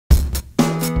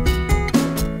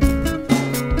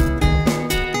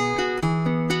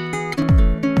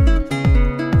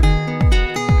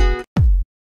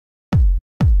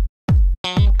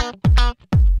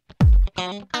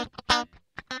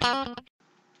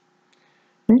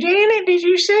did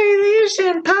you see this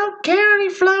in Polk County,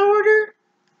 Florida?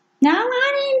 No,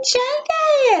 I didn't say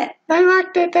that. They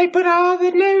like that they put all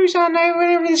the news on there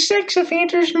whenever the sex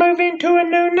offenders move into a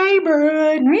new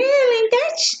neighborhood. Really?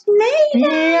 That's neat,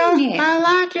 Yeah, ain't it? I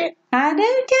like it. I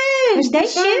do too. It's They the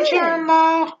sunshine should.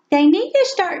 law. They need to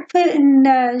start putting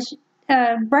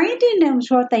branding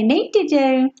them's what they need to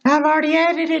do. I've already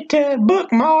added it to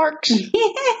bookmarks. That's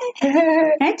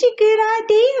a good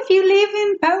idea if you live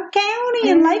in Polk County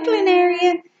and Lakeland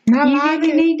area. I You like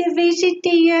really it. need to visit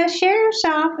the sheriff's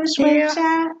office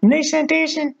website. This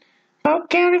edition, Polk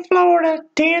County, Florida,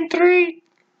 10-3.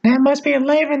 That must be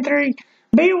 11-3.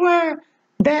 Be aware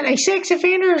that a sex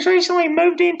offender has recently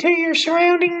moved into your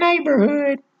surrounding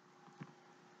neighborhood.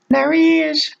 There he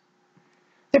is.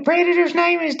 The predator's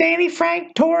name is Danny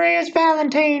Frank Torres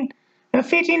Valentine, a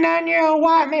 59-year-old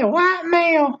white male.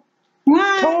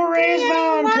 Why? Torres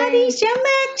Valentine. Why he's a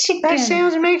Mexican? That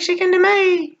sounds Mexican to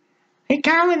me. He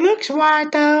kind of looks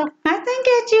white, though. I think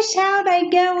that's just how they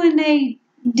go when they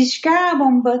describe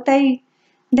them, but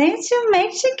that's a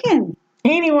Mexican.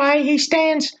 Anyway, he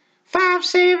stands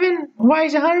 5'7",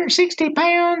 weighs 160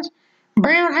 pounds,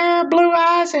 brown hair, blue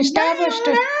eyes, and stylish. He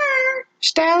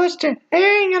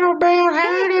ain't got no brown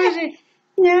hair, does he?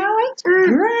 No, it's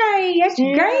gray. It's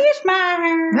gray as my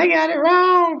hair. They got it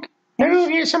wrong. They're going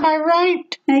to get somebody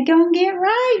raped. They're going to get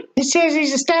right. It says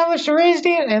he's established a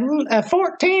resident at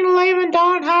 1411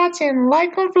 Dawn Heights in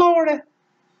Lakeland, Florida.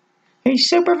 He's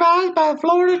supervised by the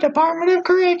Florida Department of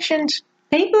Corrections.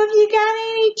 People, if you got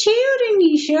any children,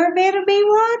 you sure better be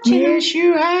watching. Yes,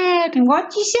 you had. And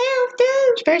watch yourself,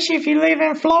 too. Especially if you live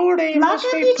in Florida. Lock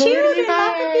up your children,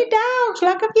 lock up your dogs,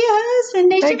 lock up your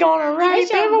husband. They're going to rape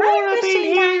everyone up in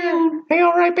here. They're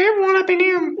going to rape everyone up in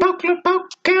here in Polk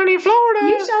County, Florida.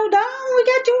 You so dumb, we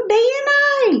got your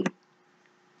DNA.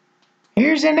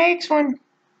 Here's the next one.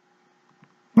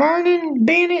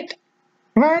 Brantley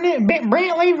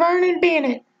Vernon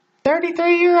Bennett.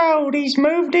 33-year-old. He's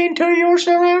moved into your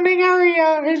surrounding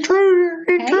area. Intruder.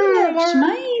 He looks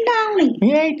mean, don't he?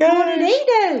 Yeah, he does. What did he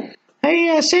do?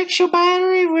 A sexual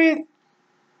battery with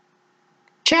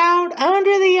child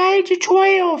under the age of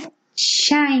 12.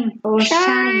 Shameful.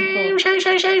 Shame.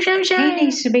 He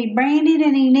needs to be branded,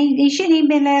 and he shouldn't even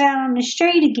been let out on the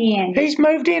street again. He's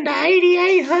moved into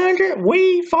 8800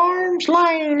 Wee Farms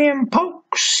Lane in Polk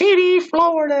City,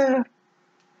 Florida.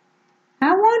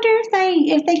 I wonder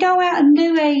if they go out and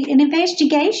do an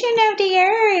investigation of the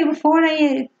area before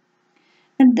they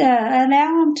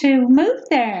allow them to move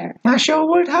there. I sure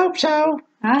would hope so.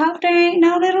 I hope there ain't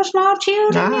no little small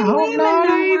children I and hope women not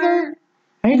nowhere. either.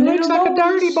 He looks like boys. a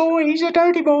dirty boy. He's a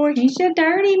dirty boy. He's a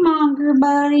dirty monger,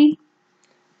 buddy.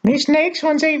 This next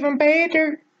one's even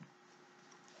better.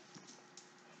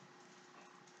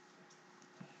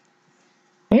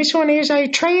 This one is a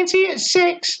transient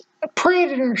sexual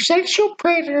predator,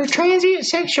 transient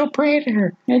sexual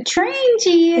predator. A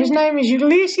transient. His name is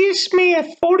Ulysses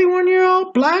Smith,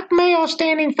 41-year-old black male,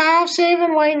 standing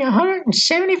 5'7", weighing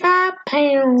 175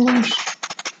 pounds.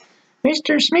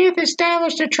 Mr. Smith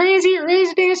established a transient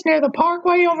residence near the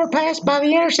Parkway overpass by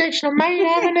the intersection of Main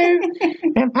Avenue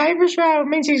and Papers Road.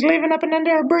 Means he's living up and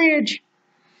under a bridge.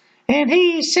 And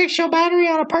he's sexual battery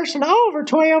on a person over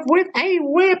 12 with a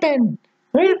weapon.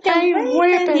 With a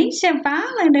weapon. He's a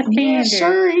violent offender. Yes,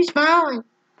 sir, he's violent.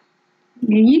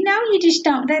 You know, you just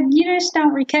don't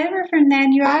recover from that.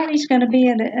 You're always going to be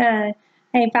a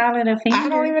violent offender. I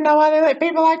don't even know why they let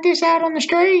people like this out on the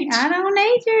streets. I don't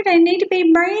either. They need to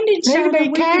be branded so that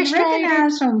we can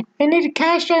recognize them. They need to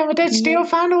castrate, but they'd still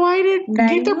find a way to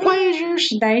get their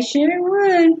pleasures. They sure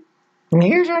would. And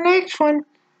here's our next one.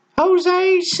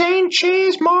 Jose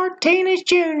Sanchez Martinez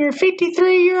Jr.,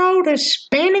 53-year-old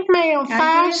Hispanic male,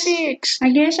 5'6". I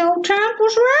guess old Trump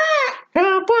was right.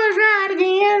 Trump was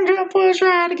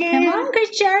right again. Come on,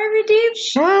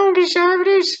 conservatives. Come on,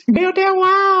 conservatives. Build that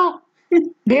wall.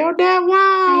 Build that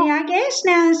wall. Hey, I guess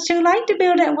now it's too late to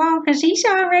build that wall because he's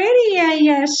already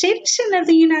a citizen of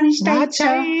the United States. I'd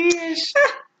say he is.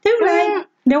 Too late.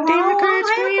 The wall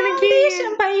Democrats win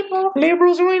again. People.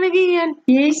 Liberals win again.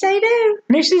 Yes, they do.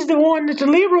 This is the one that the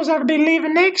liberals ought to be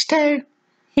living next to.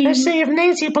 Let's see if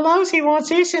Nancy Pelosi wants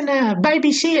this in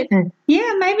babysitting.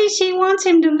 Yeah, maybe she wants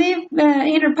him to live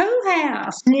in her pool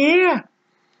house. Yeah.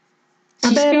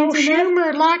 I bet old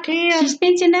Schumer like him. She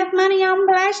spends enough money on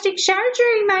plastic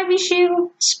surgery. Maybe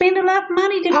she'll spend enough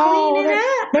money to clean it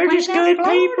up. They're just good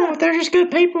people. They're just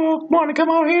good people wanting to come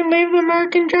over here and live the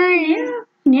American dream.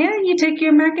 Yeah, you took your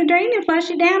American dream and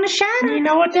flushed it down the shining. You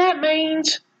know what that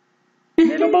means.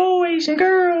 Little boys and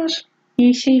girls.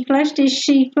 She flushed his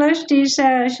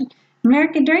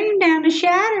American Dream down to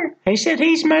shatter. He said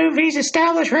he's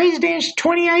established residence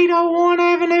 2801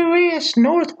 Avenue West,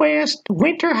 Northwest,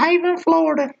 Winter Haven,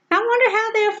 Florida. I wonder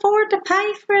how they afford to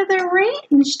pay for their rent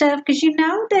and stuff, because you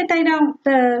know that they don't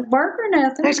work or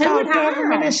nothing. That's called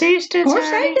government assistance. Of course,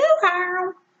 they do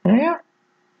hire them. Yeah.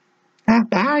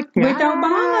 With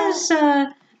Obama's,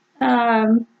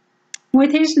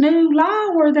 with his new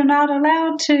law where they're not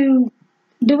allowed to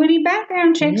do any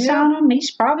background checks on them,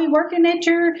 he's probably working at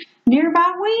your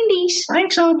nearby Wendy's.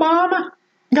 Thanks, Obama.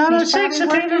 Got a sex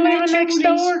offender living next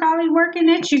door. He's probably working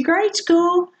at your grade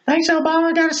school. Thanks,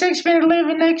 Obama. Got a sex offender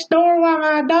living next door while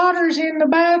my daughter's in the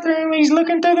bathroom. He's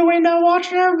looking through the window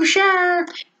watching her shower.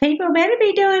 People better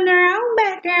be doing their own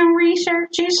background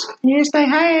researches. Yes, they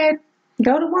had.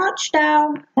 Go to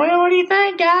Watchdog. Well, what do you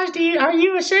think, guys? Are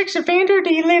you a sex offender?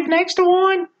 Do you live next to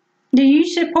one? Do you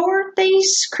support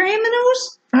these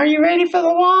criminals? Are you ready for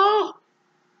the wall?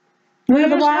 Will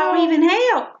the wall even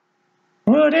help?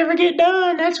 Will it ever get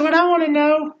done? That's what I want to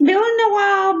know. Building the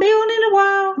wall, building the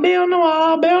wall. Building the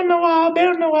wall, building the wall,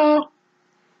 building the wall.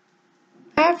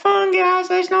 Have fun, guys.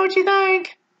 Let us know what you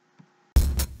think.